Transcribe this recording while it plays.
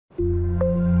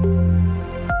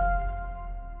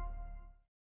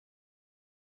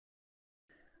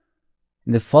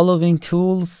In the following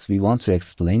tools, we want to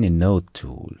explain a node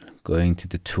tool. Going to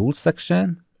the Tools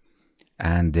section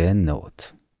and then Node.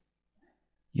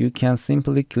 You can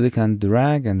simply click and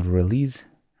drag and release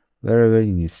wherever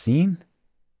in the scene.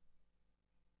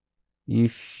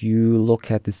 If you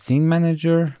look at the Scene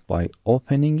Manager by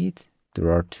opening it, there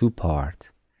are two parts.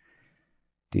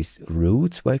 This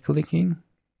route by clicking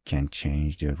can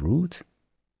change the route,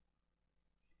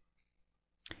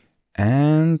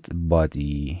 and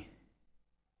body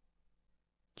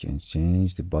can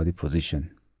change the body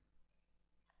position.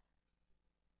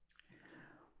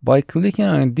 By clicking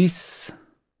on this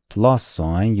plus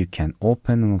sign, you can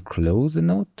open and close the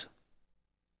node.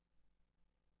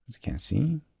 As you can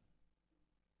see,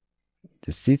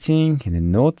 the setting in the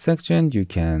node section, you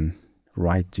can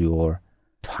write your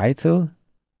title,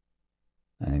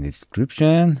 and in the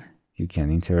description, you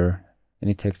can enter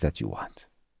any text that you want.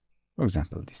 For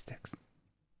example, this text.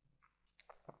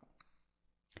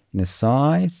 In the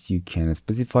size, you can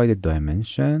specify the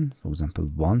dimension, for example,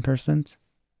 1%,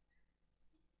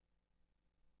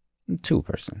 and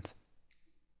 2%.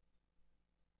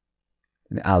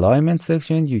 In the alignment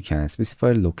section, you can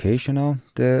specify the location of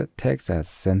the text as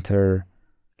center,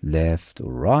 left,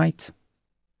 or right.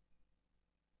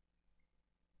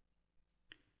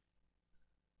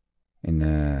 In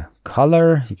the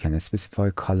color, you can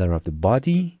specify color of the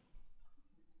body.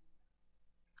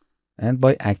 And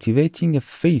by activating the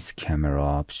face camera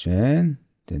option,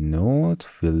 the node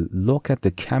will look at the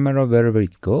camera wherever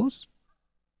it goes.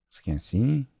 As you can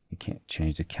see, you can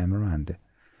change the camera and the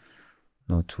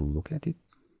node to look at it.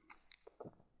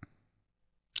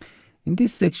 In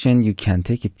this section, you can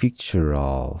take a picture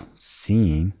of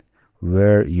scene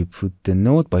where you put the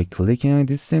node by clicking on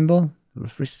this symbol,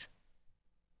 refresh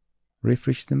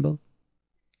symbol.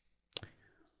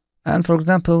 And for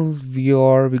example,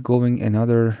 we're going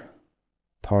another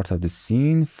part of the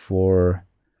scene for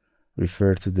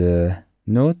refer to the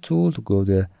node tool to go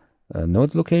the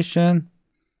node location.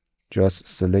 Just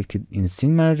select it in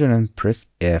Scene Manager and press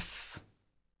F,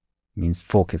 means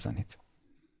focus on it.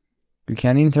 You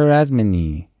can enter as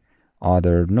many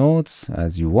other nodes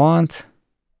as you want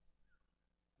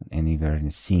anywhere in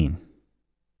the scene.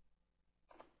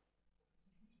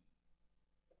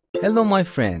 Hello my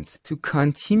friends, to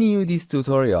continue these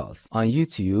tutorials on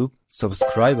YouTube,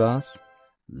 subscribe us,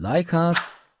 like us,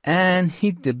 and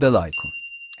hit the bell icon.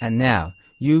 And now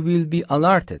you will be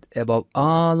alerted about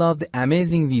all of the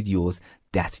amazing videos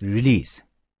that we release.